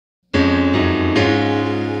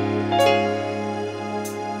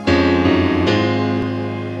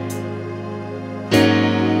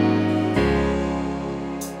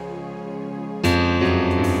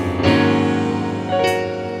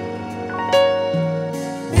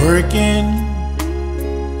working,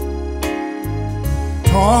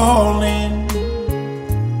 toiling,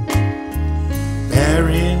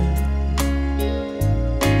 bearing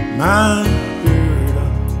my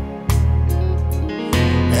burden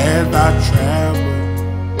as I travel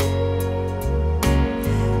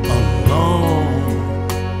along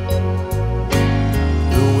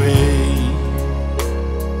the way.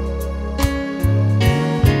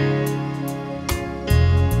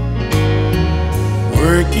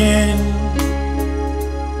 Working,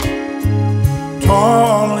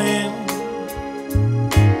 toiling,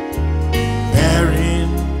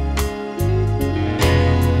 bearing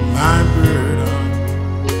my burden,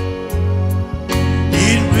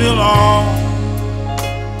 it will all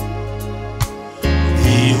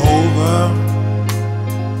be over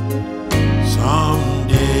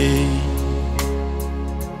someday.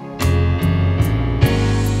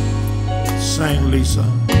 Sing, Lisa.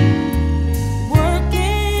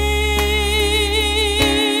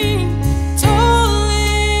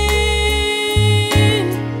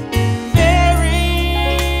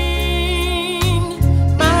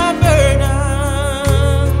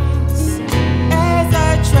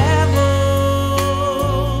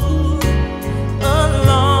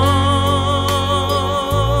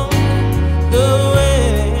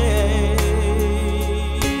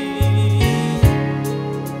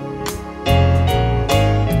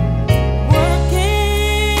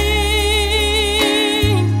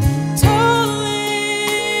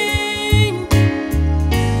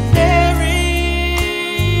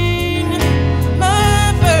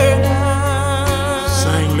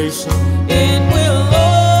 It will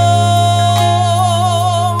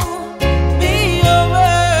all be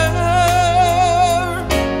over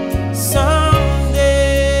someday.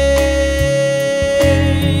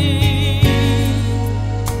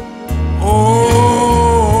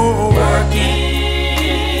 Oh, working,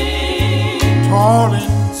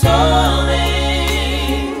 toiling,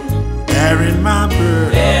 bearing my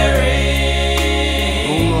burden.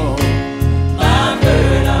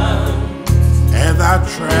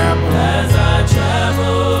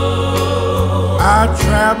 I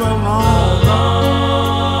travel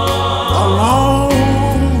along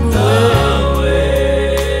the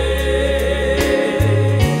way.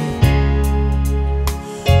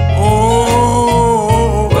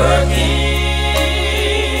 Oh, working,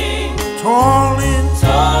 toiling,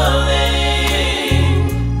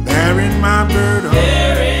 bearing my burden,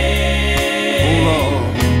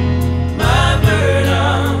 my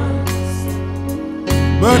burdens,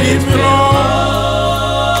 but it will all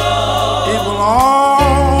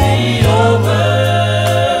be over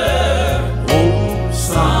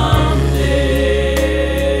someday.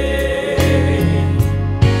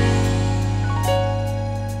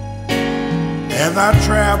 As I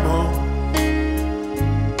travel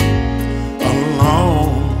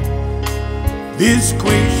along this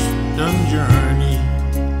Christian journey,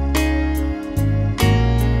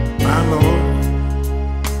 my Lord,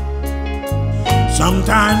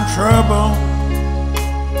 sometimes trouble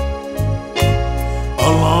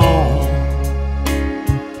along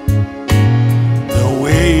the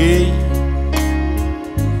way.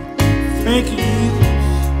 Thank you, Jesus.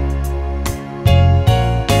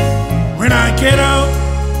 When I get up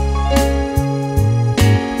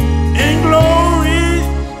in glory,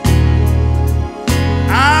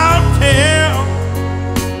 I'll tell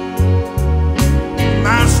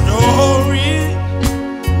my story.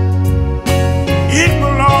 It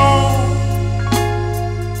will all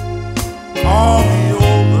be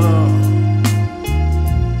over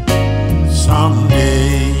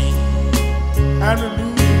someday. Hallelujah.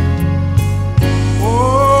 Oh,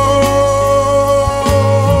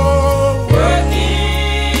 working,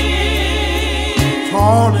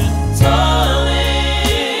 toiling,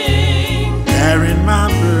 bearing my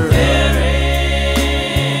burden,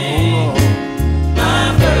 my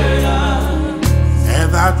burdens,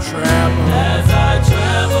 as I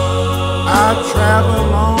travel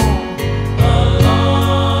along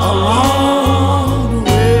the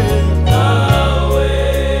way.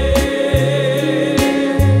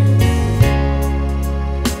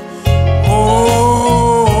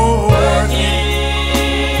 Oh, working,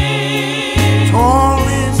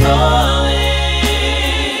 toiling,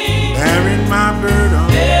 bearing my burden,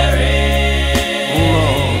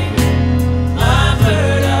 my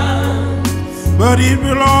burdens, but it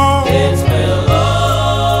will all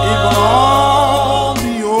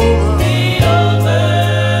be over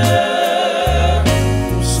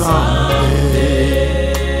someday.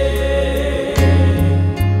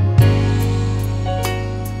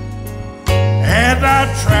 As I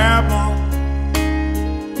travel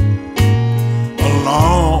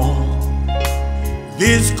along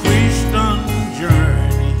this Christian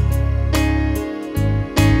journey.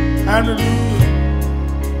 Hallelujah.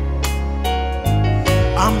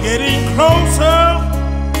 I'm getting closer